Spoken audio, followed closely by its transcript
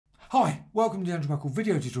Hi, welcome to the Andrew Buckle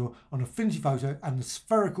video tutorial on Affinity Photo and the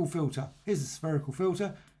Spherical filter. Here's the Spherical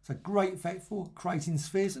filter. It's a great effect for creating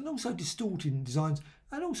spheres and also distorting designs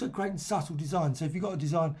and also creating subtle designs. So if you've got a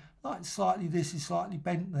design like slightly this is slightly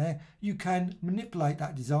bent there, you can manipulate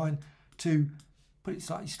that design to put it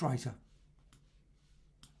slightly straighter.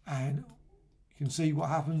 And you can see what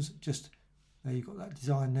happens. Just there, you've got that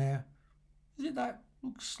design there. Is it that?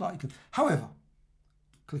 Looks slightly good. However,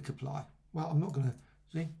 click apply. Well, I'm not going to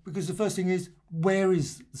see, because the first thing is, where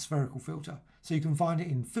is the Spherical filter? So you can find it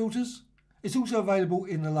in filters. It's also available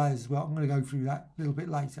in the layers as well. I'm going to go through that a little bit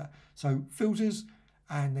later. So filters,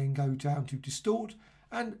 and then go down to distort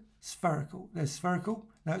and Spherical. There's Spherical.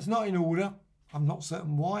 Now it's not in order. I'm not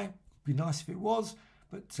certain why. It'd be nice if it was,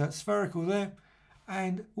 but Spherical there,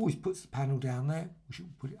 and always puts the panel down there. We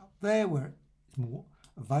should put it up there where it's more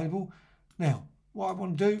available. Now, what I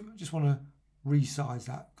want to do, I just want to resize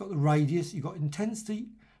that. Got the radius, you've got intensity.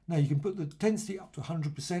 Now you can put the intensity up to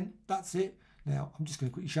 100%. That's it. Now I'm just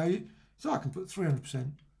going to quickly show you. So I can put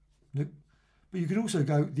 300%. Nope. But you can also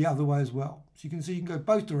go the other way as well. So you can see you can go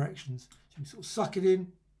both directions. So you can sort of suck it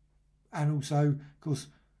in and also, of course,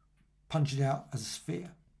 punch it out as a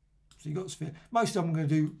sphere. So you've got a sphere. Most of them I'm going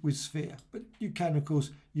to do with sphere, but you can, of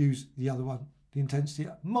course, use the other one, the intensity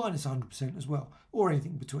at minus 100% as well, or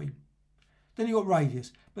anything between. Then you've got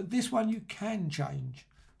radius, but this one you can change.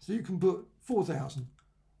 So you can put 4,000.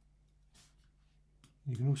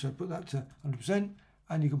 You can also put that to 100%,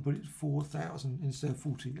 and you can put it to 4,000 instead of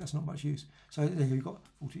 40. That's not much use. So there you've got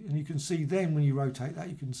 40, and you can see then when you rotate that,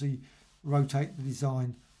 you can see rotate the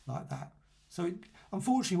design like that. So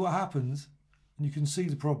unfortunately what happens, and you can see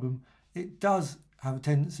the problem, it does have a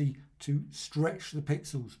tendency to stretch the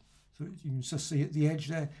pixels. So you can just see at the edge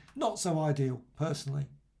there, not so ideal personally.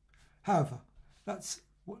 However, that's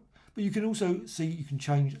what, but you can also see you can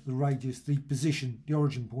change the radius, the position, the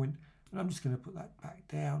origin point, and I'm just going to put that back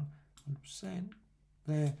down 100%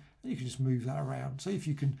 there, and you can just move that around. So if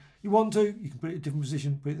you want to, you can put it in a different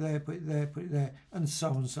position, put it there, put it there, put it there, and so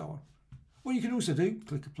on and so on. What you can also do,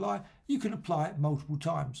 click apply, you can apply it multiple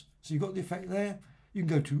times. So you've got the effect there. You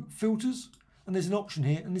can go to filters, and there's an option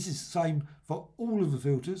here, and this is the same for all of the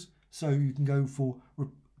filters. So you can go for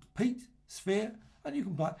repeat sphere, and you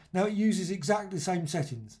can apply. Now it uses exactly the same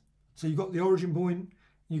settings. So you've got the origin point,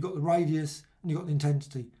 you've got the radius, and you've got the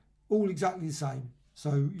intensity, all exactly the same.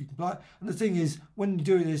 So you can apply. And the thing is, when you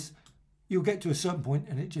do this, you'll get to a certain point,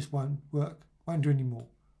 and it just won't work, won't do any more,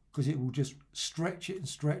 because it will just stretch it and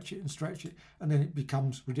stretch it and stretch it, and then it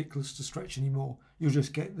becomes ridiculous to stretch anymore. You'll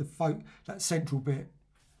just get that central bit.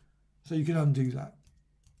 So you can undo that.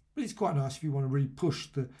 But it's quite nice if you want to really push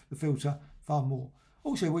the filter far more.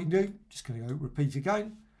 Also, what you can do, just going to go repeat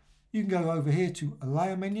again. You can go over here to a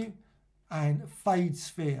layer menu and fade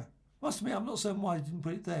sphere. Must admit, I'm not certain why I didn't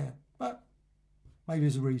put it there, but maybe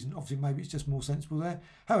there's a reason. Obviously, maybe it's just more sensible there.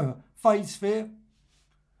 However, fade sphere,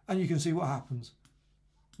 and you can see what happens.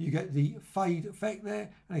 You get the fade effect there,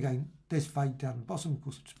 and again, there's fade down the bottom. Of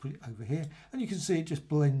course, I'll just put it over here, and you can see it just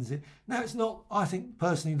blends it. Now, it's not, I think,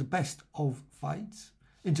 personally, the best of fades.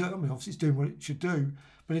 I mean, obviously, it's doing what it should do,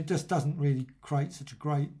 but it just doesn't really create such a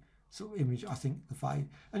great sort of image, I think, the fade.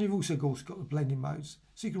 And you've also got the blending modes,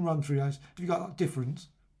 so you can run through those. If you've got like difference,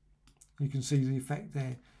 you can see the effect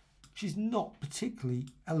there, which is not particularly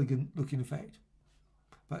elegant looking effect.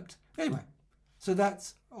 But anyway, so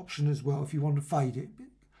that's option as well if you want to fade it.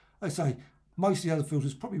 I say most of the other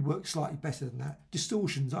filters probably work slightly better than that.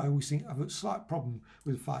 Distortions, I always think, have a slight problem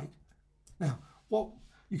with fade. Now, what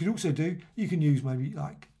you can also do, you can use maybe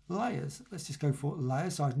like layers. Let's just go for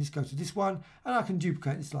layers. So I can just go to this one, and I can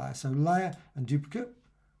duplicate this layer. So layer and duplicate,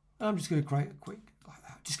 and I'm just going to create a quick like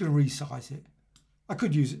that. Just going to resize it. I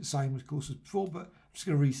could use it the same, of course, as before, but I'm just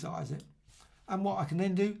going to resize it. And what I can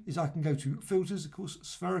then do is I can go to filters, of course,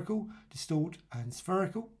 spherical, distort, and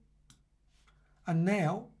spherical. And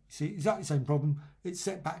now, see, exactly the same problem. It's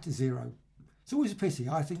set back to 0. It's always a pity.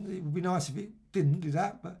 I think it would be nice if it didn't do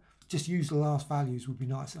that, but just use the last values would be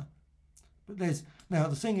nicer. But now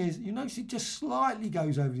the thing is, you notice it just slightly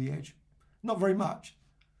goes over the edge. Not very much,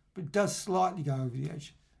 but it does slightly go over the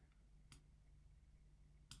edge.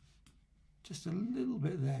 Just a little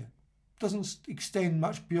bit there. Doesn't extend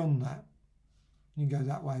much beyond that. You can go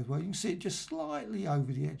that way as well. You can see it just slightly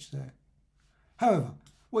over the edge there. However,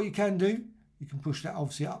 what you can do, you can push that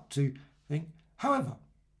obviously up to thing. However,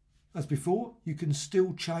 as before, you can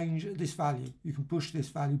still change this value. You can push this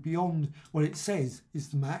value beyond what it says is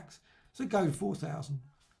the max. So go to 4,000.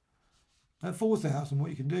 At 4,000, what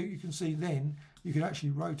you can do, you can see then you can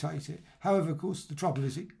actually rotate it. However, of course, the trouble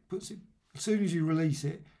is it puts it, as soon as you release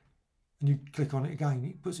it and you click on it again,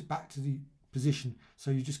 it puts it back to the position.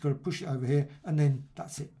 So you just got to push it over here and then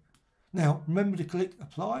that's it. Now remember to click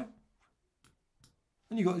apply.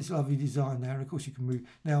 And you've got this lovely design there, and of course you can move.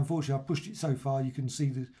 Now unfortunately I pushed it so far you can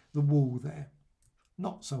see the wall there.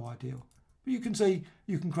 Not so ideal. But you can see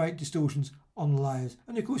you can create distortions on layers.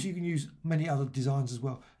 And of course you can use many other designs as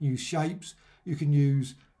well. You use shapes, you can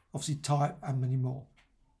use obviously type and many more.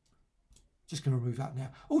 Just going to remove that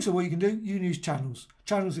now. Also what you can do, you can use channels.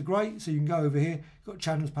 Channels are great, so you can go over here, you've got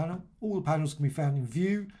channels panel. All the panels can be found in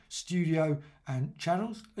view, studio and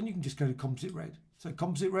channels, and you can just go to composite red. So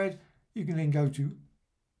composite red, you can then go to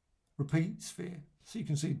repeat sphere. So you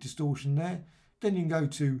can see distortion there. Then you can go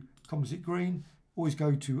to composite green, always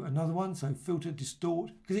go to another one, so filter,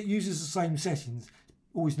 distort, because it uses the same settings.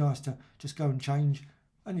 Always nice to just go and change,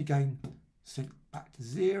 and again set back to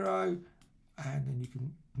 0, and then you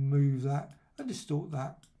can move that and distort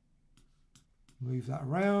that, move that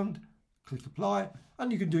around, click apply,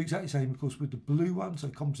 and you can do exactly the same of course with the blue one, so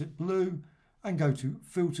composite blue, and go to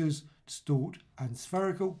filters, distort and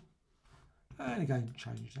spherical, and again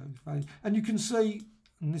change those values. And you can see,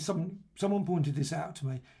 and someone pointed this out to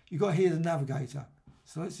me, you've got here the navigator.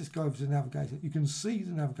 So let's just go over to the navigator. You can see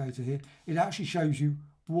the navigator here. It actually shows you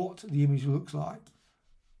what the image looks like.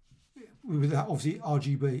 With that obviously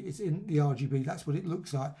RGB, it's in the RGB, that's what it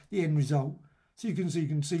looks like, the end result. So you can see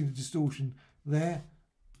the distortion there,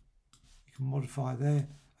 you can modify there,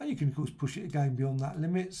 and you can of course push it again beyond that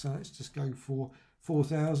limit. So let's just go for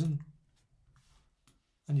 4000,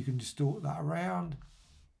 and you can distort that around,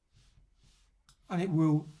 and it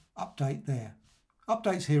will update there.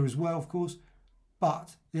 Updates here as well of course,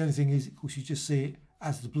 but the only thing is of course you just see it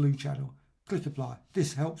as the blue channel. Click apply.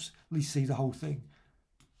 This helps at least see the whole thing,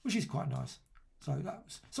 which is quite nice. So that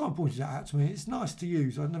was, someone pointed that out to me. It's nice to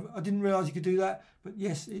use. I didn't realise you could do that, but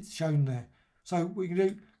yes, it's shown there. So what you can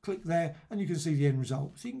do, click there, and you can see the end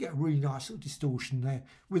result. So you can get a really nice little distortion there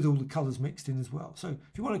with all the colours mixed in as well. So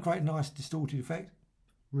if you want to create a nice distorted effect,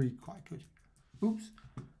 really quite good. Oops,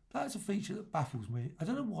 that's a feature that baffles me. I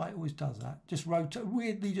don't know why it always does that. Just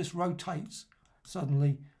weirdly just rotates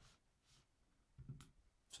suddenly.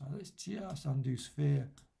 So let's just undo sphere.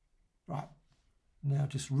 Right. Now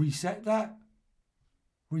just reset that,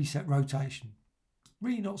 reset rotation.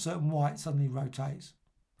 Really not certain why it suddenly rotates.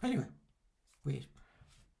 Anyway, weird.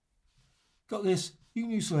 Got this, you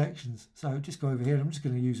can use selections. So just go over here, I'm just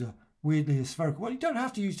going to use weirdly a spherical. Well, you don't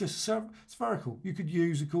have to use just spherical. You could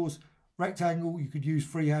use, of course, rectangle, you could use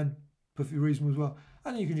freehand, perfectly reasonable as well.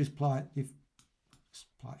 And you can just apply it,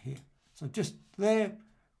 apply it here. So just there,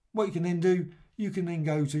 what you can then do, you can then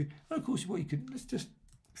go to, and of course what you can, let's just,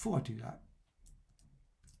 before I do that,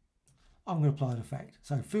 I'm going to apply an effect.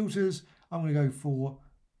 So filters, I'm going to go for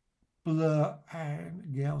blur and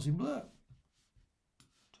Gaussian blur.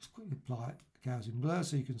 Just quickly apply it, Gaussian blur,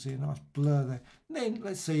 so you can see a nice blur there. And then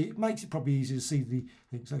let's see, it makes it probably easier to see the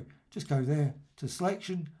thing. So just go there to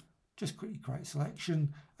selection, just quickly create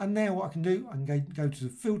selection. And now what I can do, I can go to the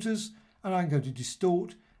filters, and I can go to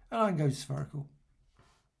distort, and I can go to spherical.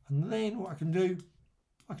 And then what I can do,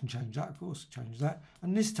 I can change that, of course, change that.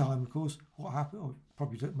 And this time, of course, what happened, or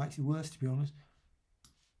probably makes it worse, to be honest.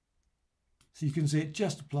 So you can see it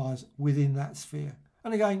just applies within that sphere.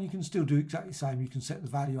 And again, you can still do exactly the same. You can set the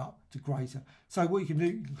value up to greater. So what you can do,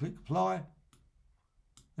 you can click apply,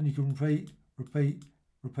 and you can repeat, repeat,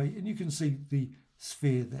 repeat, and you can see the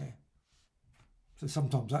sphere there. So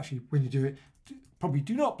sometimes actually when you do it, probably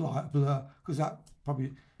do not apply a blur, because that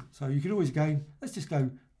probably, so you can always again, let's just go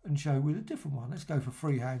and show with a different one. Let's go for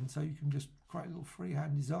freehand, so you can just create a little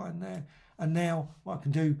freehand design there. And now what I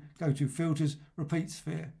can do, go to filters, repeat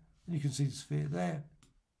sphere, and you can see the sphere there.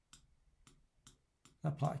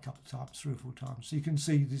 Apply a couple of times, 3 or 4 times, so you can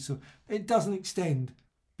see this. It doesn't extend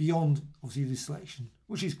beyond obviously this selection,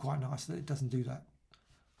 which is quite nice that it doesn't do that.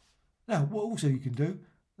 Now what also you can do,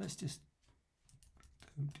 let's just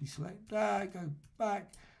deselect that, go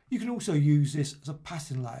back. You can also use this as a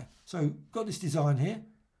pattern layer. So got this design here,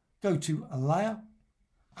 go to a layer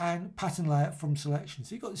and pattern layer from selection.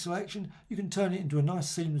 So you've got the selection, you can turn it into a nice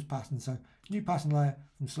seamless pattern. So new pattern layer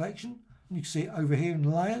from selection, and you can see it over here in the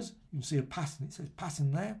layers, you can see a pattern, it says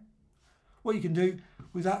pattern there. What you can do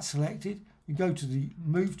with that selected, you go to the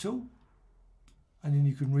move tool, and then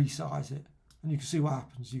you can resize it, and you can see what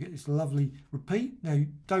happens. You get this lovely repeat. Now you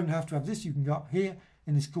don't have to have this, you can go up here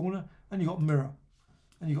in this corner, and you've got mirror,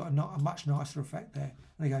 and you've got a much nicer effect there.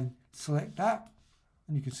 And again, select that,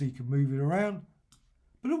 and you can see you can move it around.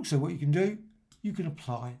 But also what you can do, you can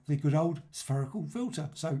apply the good old spherical filter.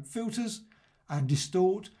 So filters and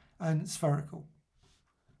distort and spherical.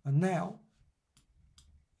 And now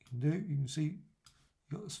you can see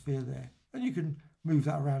you've got the sphere there. And you can move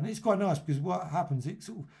that around. It's quite nice because what happens, it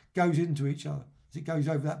sort of goes into each other as it goes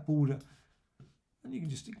over that border. And you can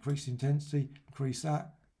just increase the intensity, increase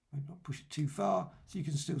that, maybe not push it too far, so you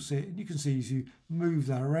can still see it. And you can see as you move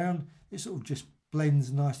that around, it sort of just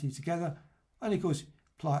blends nicely together. And of course,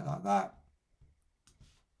 apply it like that.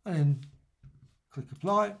 And then click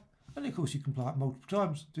apply. And of course, you can apply it multiple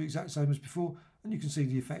times, do the exact same as before. And you can see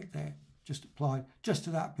the effect there, just applied just to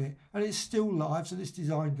that bit. And it's still live, so this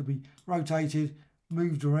design can be rotated,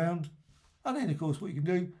 moved around. And then, of course, what you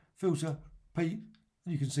can do, filter, repeat,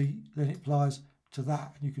 and you can see then it applies to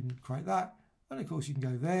that. And you can create that. And of course, you can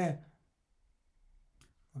go there,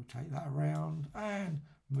 rotate that around, and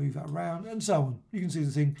move that around, and so on. You can see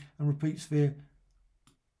the thing and repeat sphere.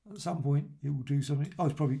 At some point, it will do something. Oh,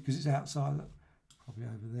 it's probably because it's outside, probably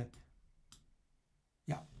over there.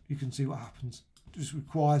 Yeah, you can see what happens. It just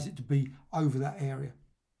requires it to be over that area.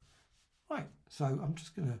 Right, so I'm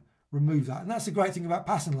just going to remove that. And that's the great thing about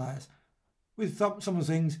pattern layers. With some of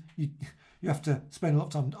the things, you have to spend a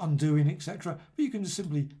lot of time undoing, etc. But you can just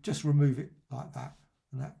simply remove it like that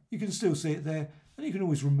and that. You can still see it there. And you can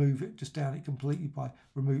always remove it, just down it completely by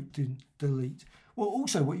removing delete. Well,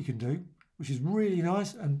 also what you can do, which is really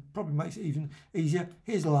nice and probably makes it even easier,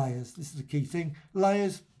 here's layers. This is the key thing.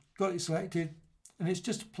 Layers, got it selected, and it's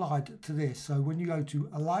just applied to this. So when you go to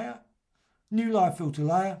a layer, new live filter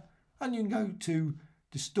layer, and you can go to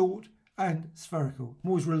distort and spherical. I'm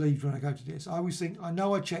always relieved when I go to this. I always think, I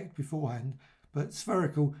know I checked beforehand, but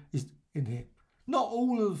spherical is in here. Not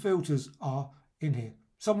all of the filters are in here.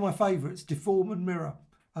 Some of my favourites, deform and mirror,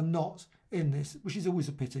 are not in this, which is always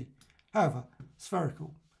a pity. However,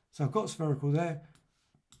 spherical. So I've got spherical there,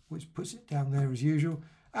 which puts it down there as usual.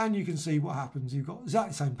 And you can see what happens. You've got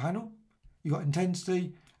exactly the same panel. You've got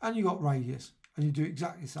intensity and you've got radius. And you do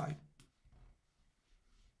exactly the same.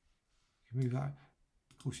 You can move that.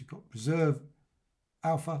 Of course, you've got preserve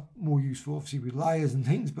alpha, more useful obviously with layers and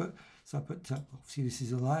things. But so I put, obviously this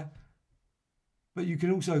is a layer. But you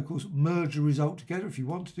can also, of course, merge the result together if you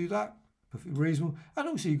want to do that. Perfectly reasonable. And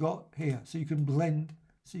also you've got here, so you can blend,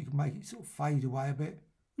 so you can make it sort of fade away a bit,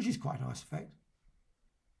 which is quite a nice effect.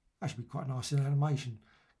 That should be quite nice in animation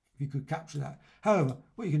if you could capture that. However,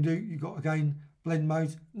 what you can do, you've got, again, blend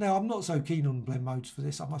modes. Now, I'm not so keen on blend modes for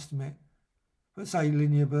this, I must admit. But say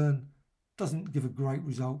linear burn doesn't give a great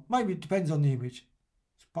result. Maybe it depends on the image.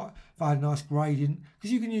 If I had a nice gradient,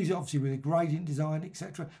 because you can use it obviously with a gradient design,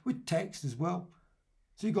 etc., with text as well.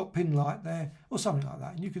 So you've got pin light there or something like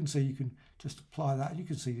that, and you can see, you can just apply that and you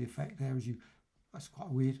can see the effect there as you, that's quite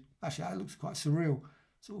weird. Actually, that looks quite surreal,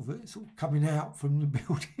 sort of coming out from the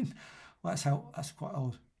building. Well, that's quite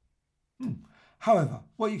odd. However,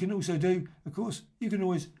 what you can also do, of course, you can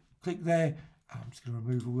always click there. I'm just going to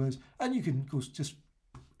remove all those, and you can, of course, just,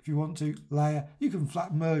 if you want to, layer, you can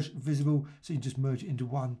flat merge visible, so you just merge it into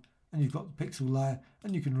one, and you've got the pixel layer,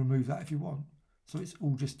 and you can remove that if you want. So it's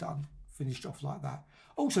all just done, finished off like that.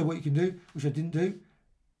 Also, what you can do, which I didn't do,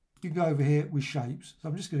 you can go over here with shapes. So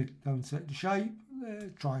I'm just going to go and select the shape,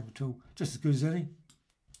 triangle tool, just as good as any.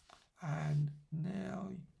 And now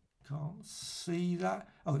you can't see that.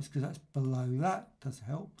 Oh, it's because that's below that, does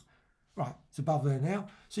help. Right, it's above there now.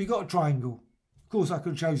 So you've got a triangle. Of course, I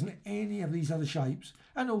could have chosen any of these other shapes,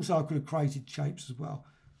 and also I could have created shapes as well.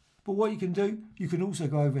 But what you can do, you can also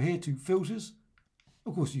go over here to filters.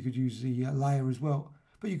 Of course, you could use the layer as well.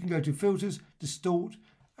 But you can go to filters, distort,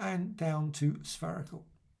 and down to spherical.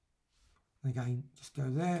 And again, just go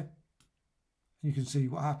there. You can see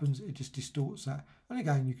what happens. It just distorts that. And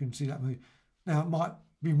again, you can see that move. Now, it might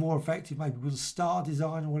be more effective maybe with a star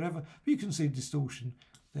design or whatever, but you can see distortion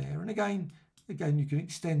there. And again, you can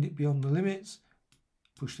extend it beyond the limits.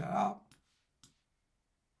 Push that up.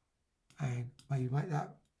 And maybe make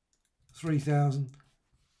that 3000.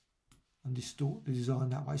 And distort the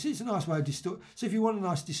design that way. So it's a nice way of distort. So if you want a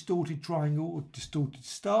nice distorted triangle or distorted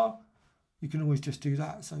star, you can always just do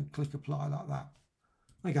that. So click apply like that.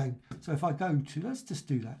 Again, so if I go to, let's just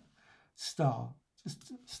do that. Star,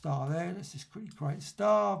 just star there. Let's just quickly create a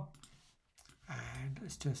star. And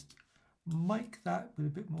let's just make that with a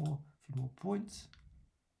bit more, a few more points.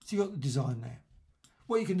 So you've got the design there.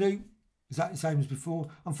 What you can do, exactly the same as before.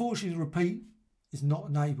 Unfortunately, the repeat is not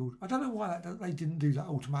enabled. I don't know why they didn't do that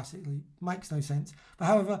automatically. Makes no sense. But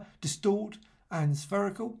however, distort and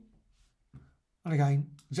spherical. And again,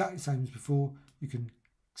 exactly the same as before. You can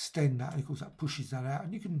extend that, and of course that pushes that out,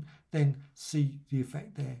 and you can then see the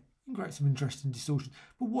effect there. You can create some interesting distortion.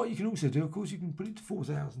 But what you can also do, of course, you can put it to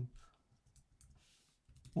 4000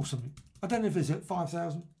 or something. I don't know if it's at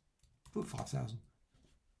 5000. Put 5000.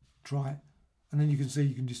 Try it, and then you can see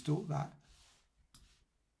you can distort that,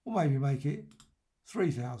 or maybe make it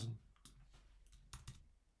 3000.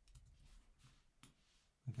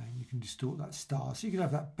 Again, you can distort that star, so you can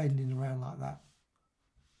have that bending around like that.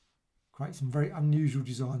 Create some very unusual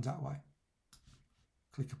designs that way.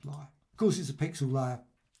 Click apply. Of course, it's a pixel layer.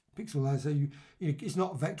 So you know, it's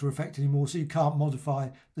not a vector effect anymore, so you can't modify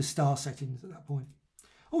the star settings at that point.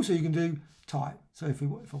 Also, you can do type. So if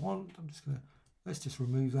I want, I'm just going to, let's just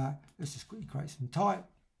remove that. Let's just quickly create some type.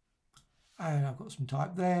 And I've got some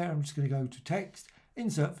type there. I'm just going to go to text,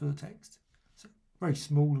 insert for the text. So very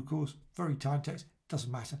small, of course, very tiny text.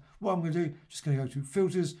 Doesn't matter. What I'm going to do, just going to go to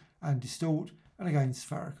filters and distort, and again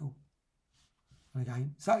spherical. And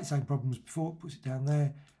again, exactly the same problem as before. Puts it down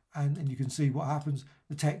there, and you can see what happens.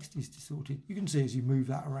 The text is distorted. You can see as you move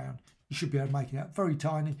that around, you should be able to make it out very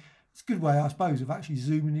tiny. It's a good way, I suppose, of actually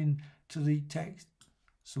zooming in to the text,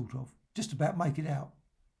 sort of. Just about make it out.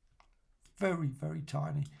 Very, very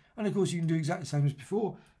tiny. And of course, you can do exactly the same as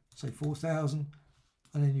before. Say 4,000,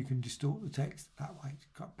 and then you can distort the text that way.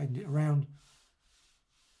 Bend it around.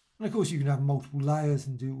 And of course, you can have multiple layers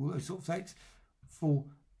and do all those sort of effects for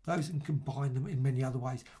those and combine them in many other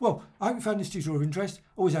ways. Well, I hope you found this tutorial of interest.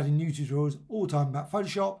 Always adding new tutorials all the time about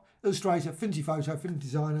Photoshop, Illustrator, Affinity Photo, Affinity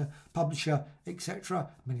Designer, Publisher, etc.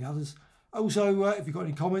 Many others. Also, if you've got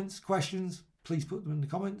any comments, questions, please put them in the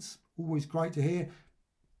comments. Always great to hear.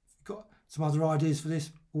 If you've got some other ideas for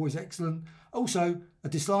this, always excellent. Also, a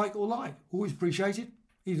dislike or like, always appreciated.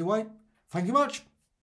 Either way, thank you much.